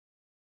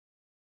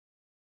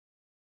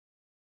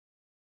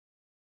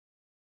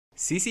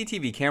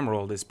CCTV Camera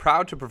World is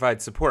proud to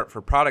provide support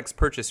for products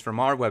purchased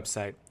from our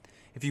website.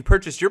 If you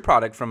purchased your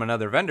product from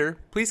another vendor,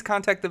 please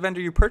contact the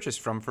vendor you purchased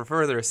from for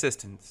further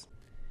assistance.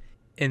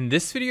 In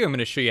this video, I'm going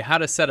to show you how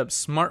to set up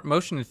smart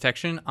motion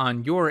detection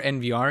on your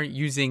NVR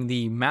using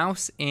the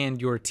mouse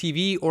and your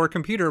TV or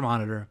computer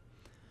monitor.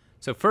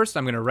 So first,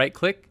 I'm going to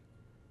right-click,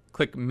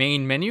 click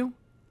Main Menu. I'm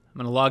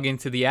going to log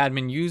into the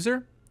admin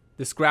user.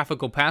 This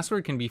graphical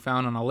password can be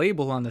found on a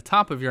label on the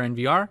top of your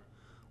NVR,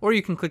 or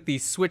you can click the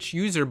Switch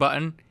User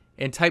button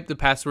and type the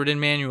password in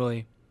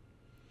manually.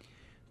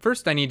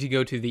 First, I need to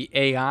go to the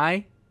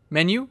AI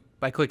menu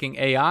by clicking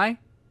AI,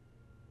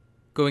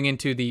 going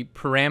into the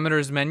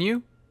Parameters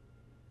menu,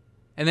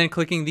 and then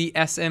clicking the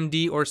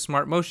SMD or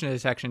Smart Motion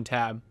Detection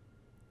tab.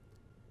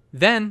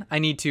 Then I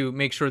need to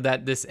make sure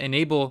that this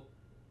Enable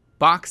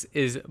box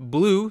is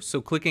blue,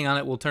 so clicking on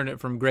it will turn it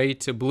from gray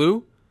to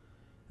blue.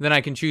 Then I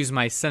can choose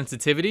my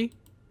sensitivity.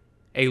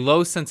 A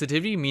low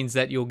sensitivity means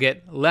that you'll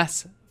get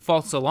less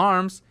false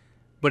alarms,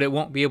 but it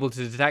won't be able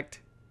to detect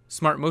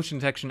smart motion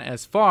detection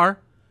as far.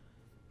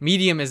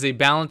 Medium is a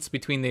balance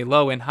between the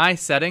low and high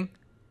setting.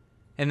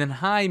 And then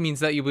high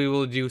means that you'll be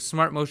able to do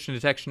smart motion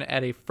detection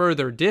at a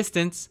further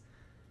distance,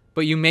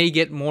 but you may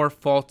get more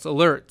false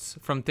alerts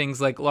from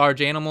things like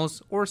large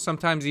animals or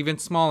sometimes even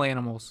small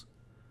animals.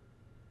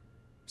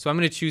 So I'm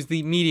going to choose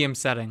the medium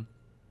setting.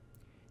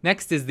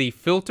 Next is the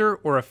filter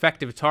or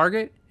effective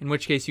target, in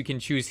which case you can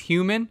choose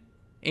human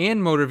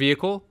and motor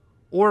vehicle,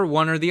 or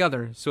one or the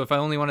other. So if I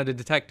only wanted to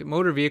detect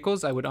motor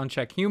vehicles, I would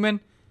uncheck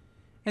human.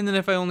 And then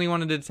if I only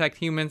wanted to detect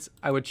humans,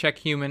 I would check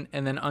human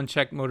and then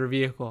uncheck motor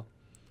vehicle.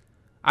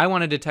 I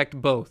want to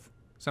detect both,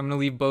 so I'm going to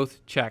leave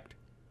both checked.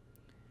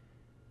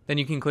 Then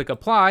you can click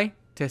Apply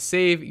to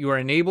save your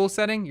enable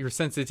setting, your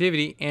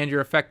sensitivity, and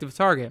your effective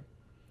target.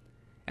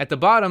 At the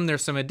bottom,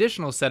 there's some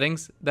additional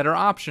settings that are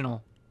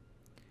optional.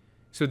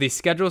 So the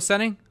schedule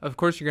setting, of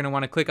course, you're going to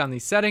want to click on the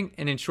setting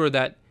and ensure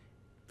that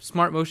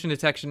smart motion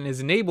detection is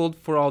enabled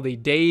for all the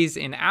days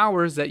and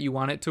hours that you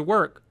want it to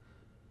work.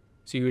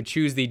 So you would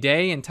choose the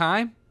day and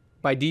time.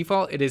 By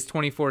default, it is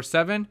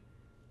 24/7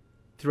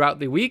 throughout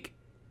the week,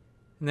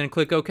 and then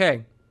click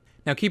OK.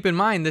 Now keep in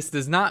mind, this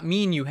does not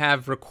mean you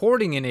have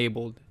recording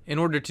enabled. In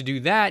order to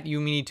do that,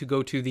 you need to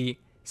go to the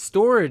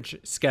storage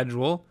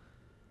schedule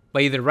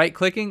by either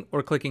right-clicking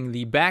or clicking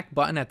the back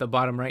button at the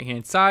bottom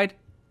right-hand side,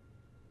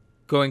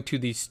 going to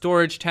the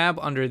storage tab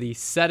under the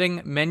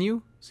setting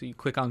menu. So you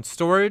click on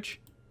storage.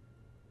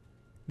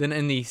 Then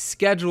in the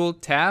schedule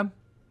tab,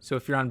 so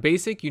if you're on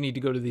basic, you need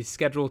to go to the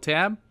schedule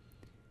tab.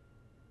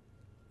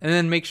 And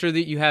then make sure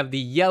that you have the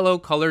yellow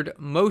colored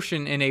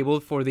motion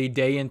enabled for the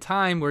day and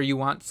time where you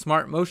want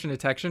smart motion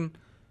detection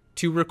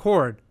to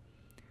record.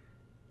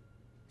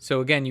 So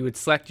again, you would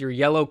select your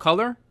yellow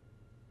color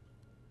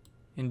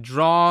and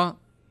draw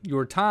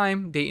your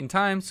time, date and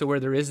time. So where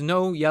there is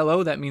no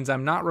yellow, that means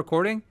I'm not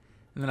recording.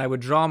 And then I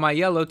would draw my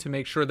yellow to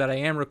make sure that I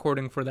am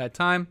recording for that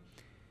time.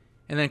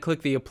 And then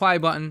click the apply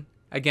button.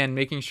 Again,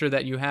 making sure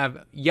that you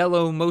have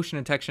yellow motion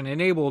detection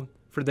enabled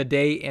for the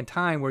day and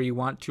time where you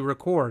want to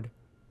record.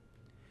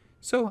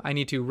 So I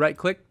need to right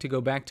click to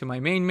go back to my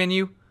main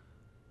menu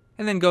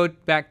and then go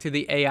back to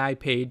the AI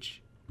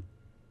page.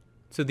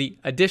 So the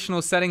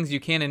additional settings you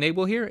can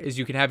enable here is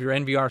you could have your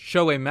NVR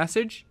show a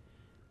message.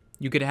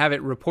 You could have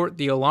it report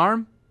the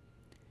alarm.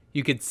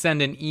 You could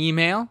send an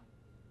email.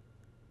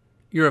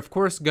 You're of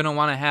course going to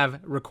want to have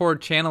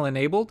record channel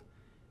enabled.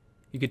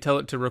 You could tell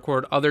it to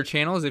record other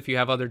channels if you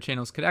have other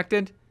channels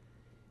connected.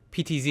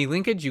 PTZ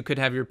linkage, you could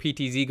have your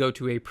PTZ go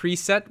to a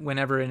preset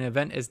whenever an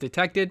event is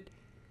detected.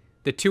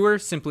 The tour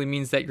simply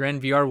means that your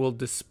NVR will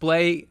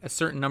display a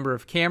certain number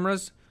of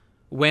cameras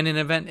when an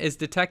event is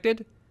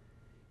detected.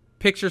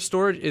 Picture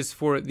storage is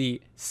for the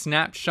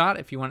snapshot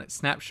if you want it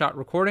snapshot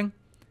recording.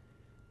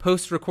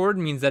 Post record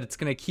means that it's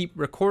going to keep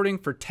recording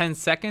for 10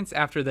 seconds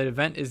after the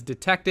event is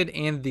detected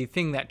and the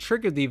thing that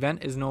triggered the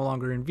event is no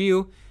longer in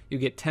view. You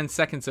get 10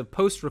 seconds of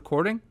post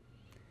recording.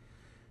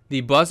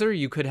 The buzzer,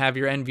 you could have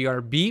your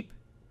NVR beep.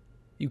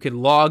 You could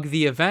log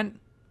the event,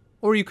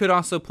 or you could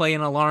also play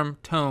an alarm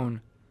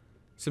tone.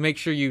 So make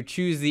sure you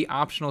choose the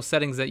optional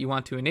settings that you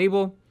want to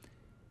enable,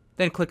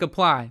 then click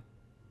apply.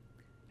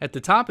 At the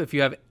top, if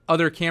you have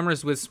other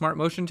cameras with smart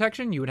motion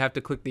detection, you would have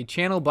to click the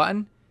channel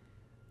button,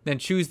 then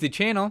choose the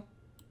channel,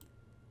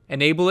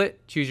 enable it,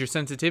 choose your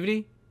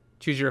sensitivity,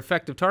 choose your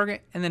effective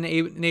target, and then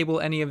enable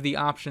any of the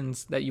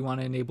options that you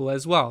want to enable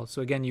as well.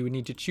 So again, you would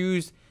need to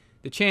choose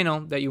the channel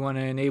that you want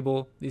to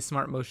enable the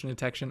smart motion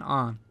detection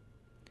on.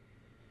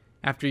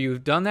 After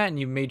you've done that and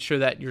you've made sure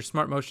that your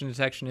smart motion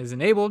detection is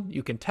enabled,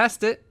 you can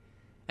test it.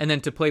 And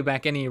then to play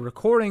back any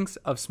recordings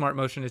of smart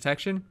motion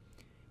detection,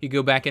 you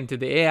go back into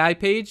the AI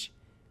page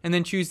and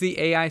then choose the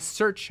AI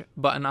search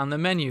button on the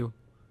menu.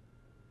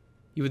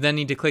 You would then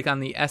need to click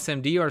on the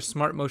SMD or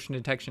Smart Motion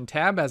Detection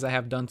tab, as I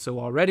have done so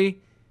already.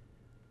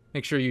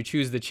 Make sure you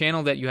choose the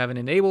channel that you have it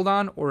enabled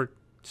on, or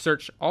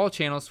search all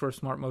channels for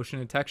smart motion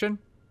detection.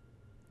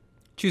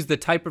 Choose the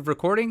type of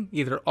recording,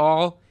 either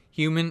all,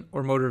 human,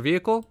 or motor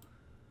vehicle.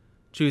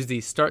 Choose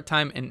the start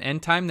time and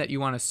end time that you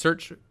want to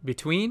search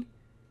between.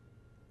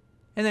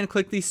 and then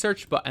click the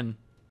search button.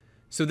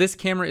 So this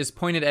camera is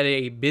pointed at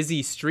a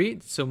busy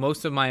street, so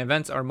most of my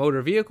events are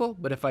motor vehicle,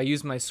 but if I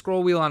use my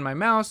scroll wheel on my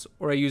mouse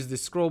or I use the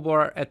scroll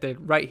bar at the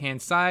right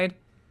hand side,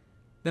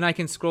 then I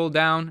can scroll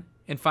down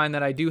and find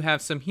that I do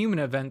have some human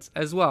events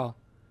as well.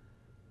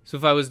 So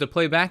if I was to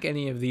play back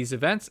any of these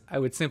events, I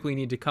would simply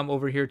need to come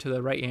over here to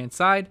the right hand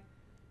side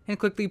and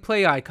click the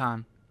play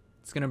icon.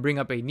 It's going to bring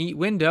up a neat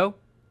window,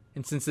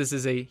 and since this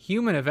is a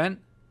human event,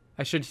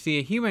 I should see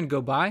a human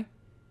go by,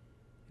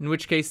 in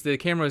which case the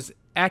camera is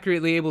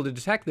accurately able to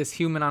detect this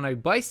human on a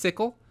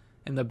bicycle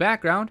in the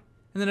background,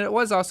 and then it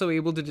was also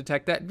able to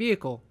detect that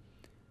vehicle.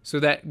 So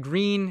that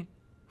green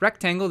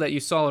rectangle that you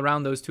saw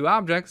around those two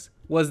objects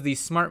was the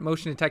smart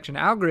motion detection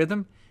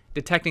algorithm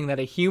detecting that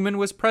a human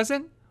was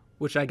present,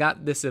 which I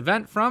got this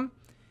event from,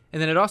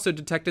 and then it also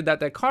detected that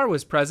that car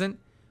was present,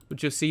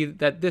 which you'll see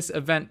that this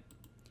event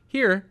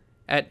here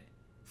at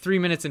 3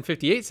 minutes and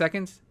 58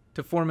 seconds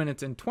to 4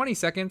 minutes and 20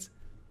 seconds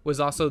was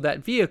also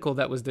that vehicle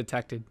that was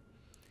detected.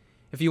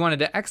 If you wanted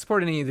to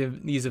export any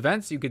of these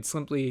events, you could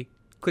simply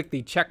click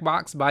the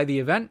checkbox by the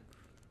event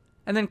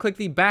and then click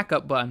the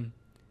backup button.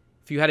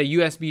 If you had a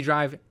USB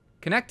drive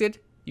connected,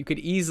 you could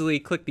easily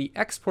click the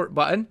export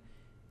button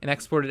and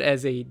export it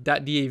as a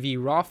 .dav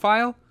raw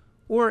file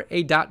or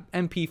a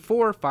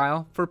 .mp4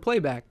 file for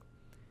playback.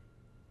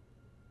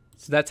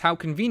 So that's how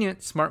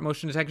convenient smart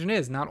motion detection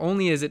is. Not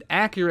only is it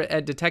accurate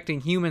at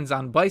detecting humans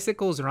on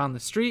bicycles or on the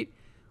street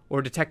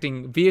or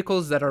detecting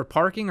vehicles that are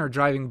parking or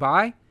driving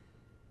by,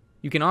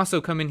 you can also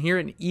come in here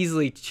and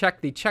easily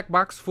check the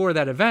checkbox for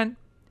that event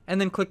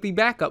and then click the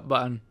backup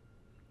button.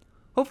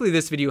 Hopefully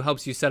this video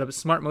helps you set up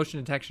smart motion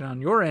detection on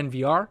your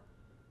NVR.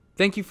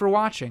 Thank you for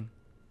watching.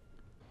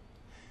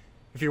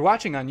 If you're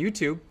watching on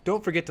YouTube,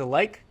 don't forget to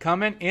like,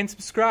 comment, and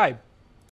subscribe.